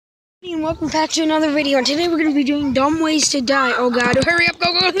And welcome back to another video, and today we're going to be doing dumb ways to die. Oh god, hurry up,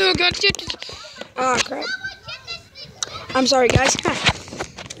 go, oh god, shit. Oh crap. I'm sorry guys.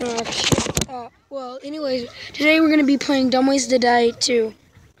 Well, anyways, today we're going to be playing Dumb Ways to Die 2.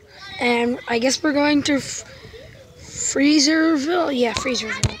 And I guess we're going to Freezerville? Yeah,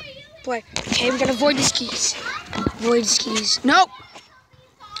 Freezerville. Play. Okay, we got to avoid the skis. Avoid skis. Nope!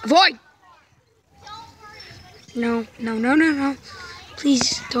 Avoid! No.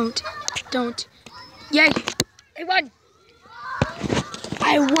 Please, don't. Yay! I won!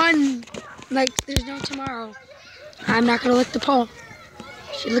 I won! Like, there's no tomorrow. I'm not gonna lick the pole.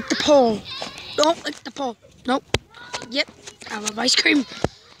 She licked the pole. Don't lick the pole. Nope. Yep. I love ice cream.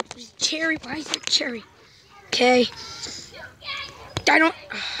 There's cherry. Why is there cherry? Okay. I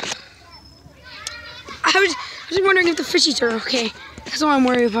was wondering if the fishies are okay. That's all I'm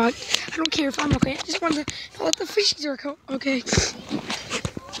worried about. I don't care if I'm okay. I just want to know if the fishies are okay.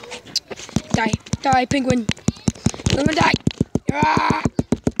 Die, penguin. I'm gonna die. Ah!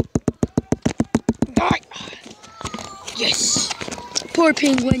 Die. Yes. Poor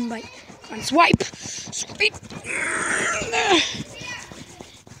penguin, but come on, swipe. Swipe.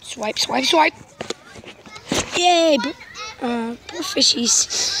 Yay. Poor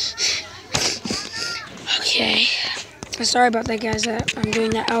fishies. Okay. Sorry about that, guys. I'm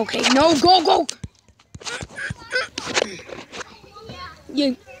doing that. Okay. No, go.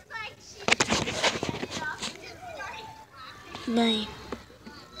 Yay. 9.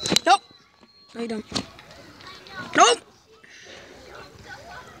 Nope. No, you don't. Nope.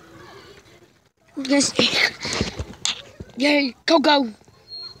 Yes. Yay. Go.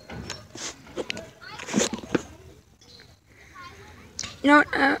 You know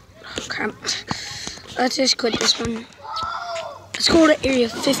what? Crap. Let's just quit this one. Let's go to Area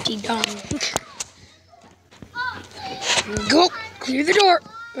 50 down. Go. Clear the door.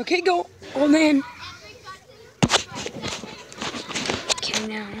 Okay, go. Oh, man. Okay,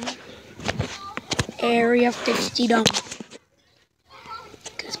 now. Area 50 down.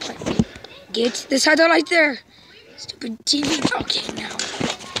 Let's play. Get this hideout right there. Stupid TV. Okay, now.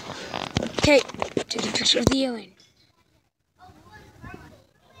 Okay. Take a picture of the alien.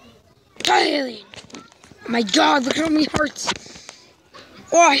 Die, alien. Oh my god, look at how many hearts.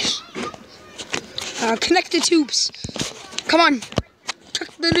 Why? Connect the tubes. Come on.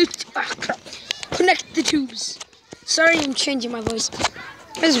 Connect the tubes. Sorry, I'm changing my voice.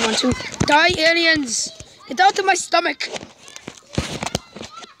 I just want to. Die, aliens. Get out of my stomach.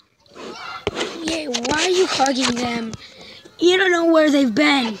 Yeah, why are you hugging them? You don't know where they've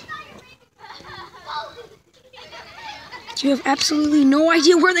been. You have absolutely no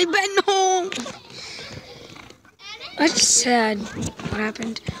idea where they've been. No. That's sad. What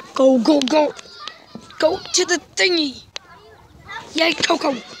happened? Go. Go to the thingy. Yay,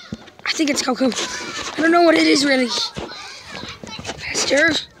 Coco. I think it's Coco. I don't know what it is really.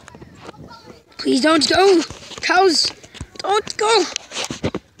 Faster. Please don't go. Cows, don't go.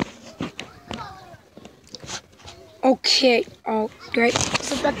 Okay. Oh, great.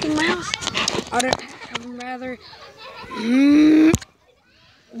 It's affecting my house. I'd rather...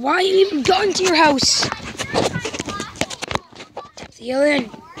 Why are you even going to your house? The alien.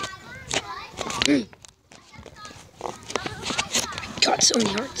 Got so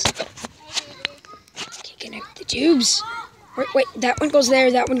many hearts. Okay, connect the tubes. Wait, that one goes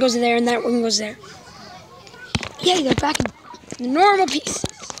there, that one goes there, and that one goes there. Yeah, they're back in the normal pieces.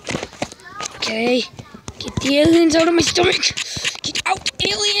 Okay, get the aliens out of my stomach. Get out,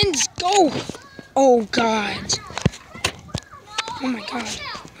 aliens, go. Oh, God. Oh, my God.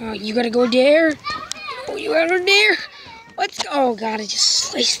 Oh, you gotta go there. Oh, you gotta go there. Let's go. Oh, God, I just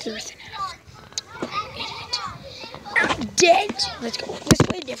sliced the earth in half. Idiot. I'm dead. Let's go. Let's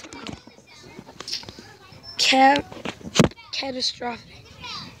play a different one. Catastrophic.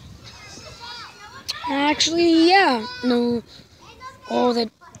 Actually, yeah. No. Oh,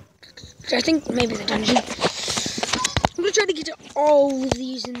 I think maybe the dungeon. I'm gonna try to get to all of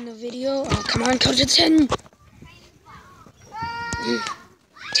these in the video. Oh, come on, count to 10.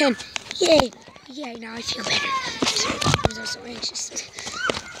 10. Yay. Yay, now I feel better. I was so anxious.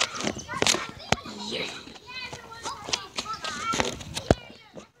 Yay.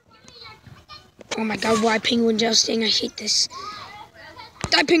 Oh my god, why penguin jousting? I hate this.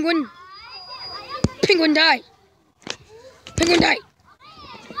 Die, penguin! Penguin, die! Penguin, die!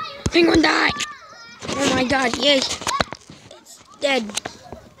 Penguin, die! Oh my god, yay! It's dead.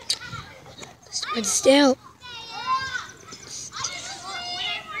 Stand still.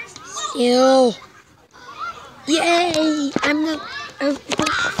 Still. Yay! I've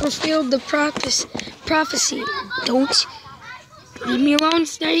fulfilled the prophecy. Don't Leave me alone,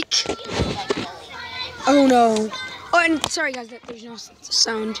 snake. Oh no. Oh, and sorry guys that there's no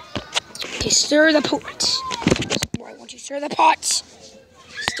sound. Okay, stir the pot. I want you to stir the pot.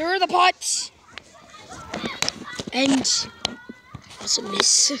 Stir the pot. And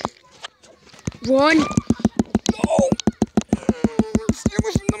awesomeness. Run. Go. Stay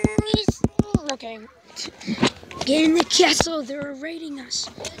away from the mummies. Okay. Get in the castle. They're raiding us.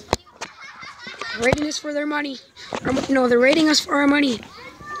 They're raiding us for their money. No, they're raiding us for our money.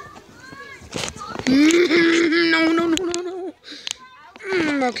 No.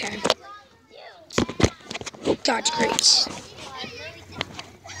 Okay. God's great.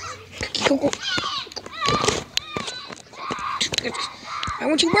 Go. I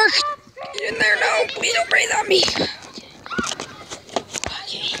want you to work. Get in there. No, please don't breathe on me.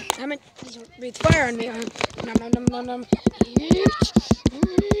 Okay. Please don't breathe fire on me. Nom.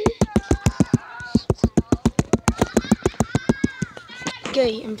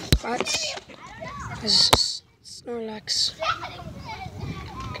 Okay, I'm fat. This is Snorlax.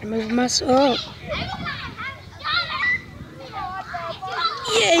 Can I move myself?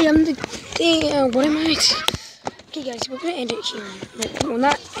 Yay, I'm the thing. What am I? Okay, guys, we're gonna end it here. Well,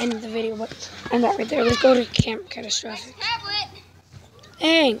 not end the video, but end that right there. Let's go to Camp Catastrophic.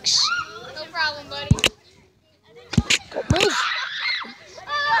 Thanks. No problem, buddy. Go move.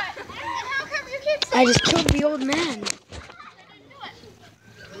 I just killed the old man.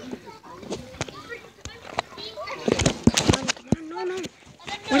 Come on, no.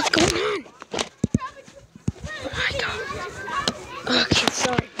 What's going on? Oh my god. Okay,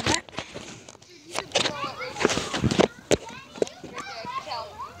 sorry for that.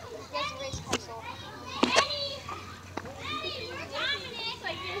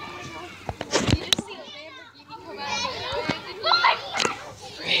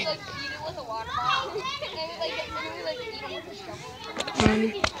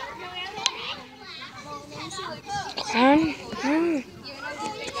 Come on.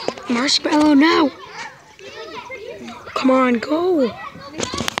 Marshmallow, no. Come on, go. Oh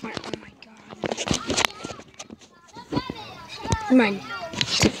my god. Come on.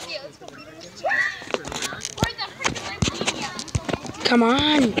 Come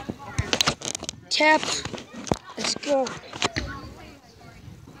on. Tap. Let's go.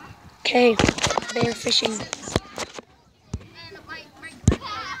 Okay. Bear fishing.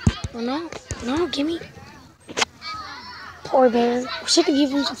 Oh no, gimme. Poor bear. Wish I could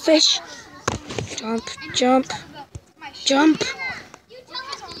give him some fish. Jump.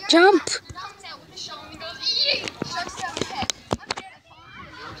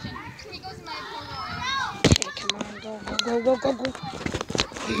 Okay, come on, go.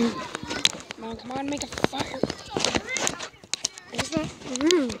 Come on, make a fire. I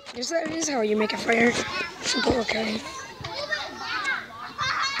guess that is how you make a fire. Simple, okay.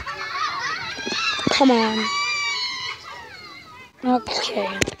 Come on. Okay.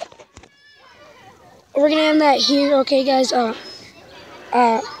 We're gonna end that here, okay guys? There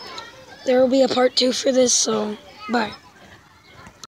will be a part 2 for this, so bye.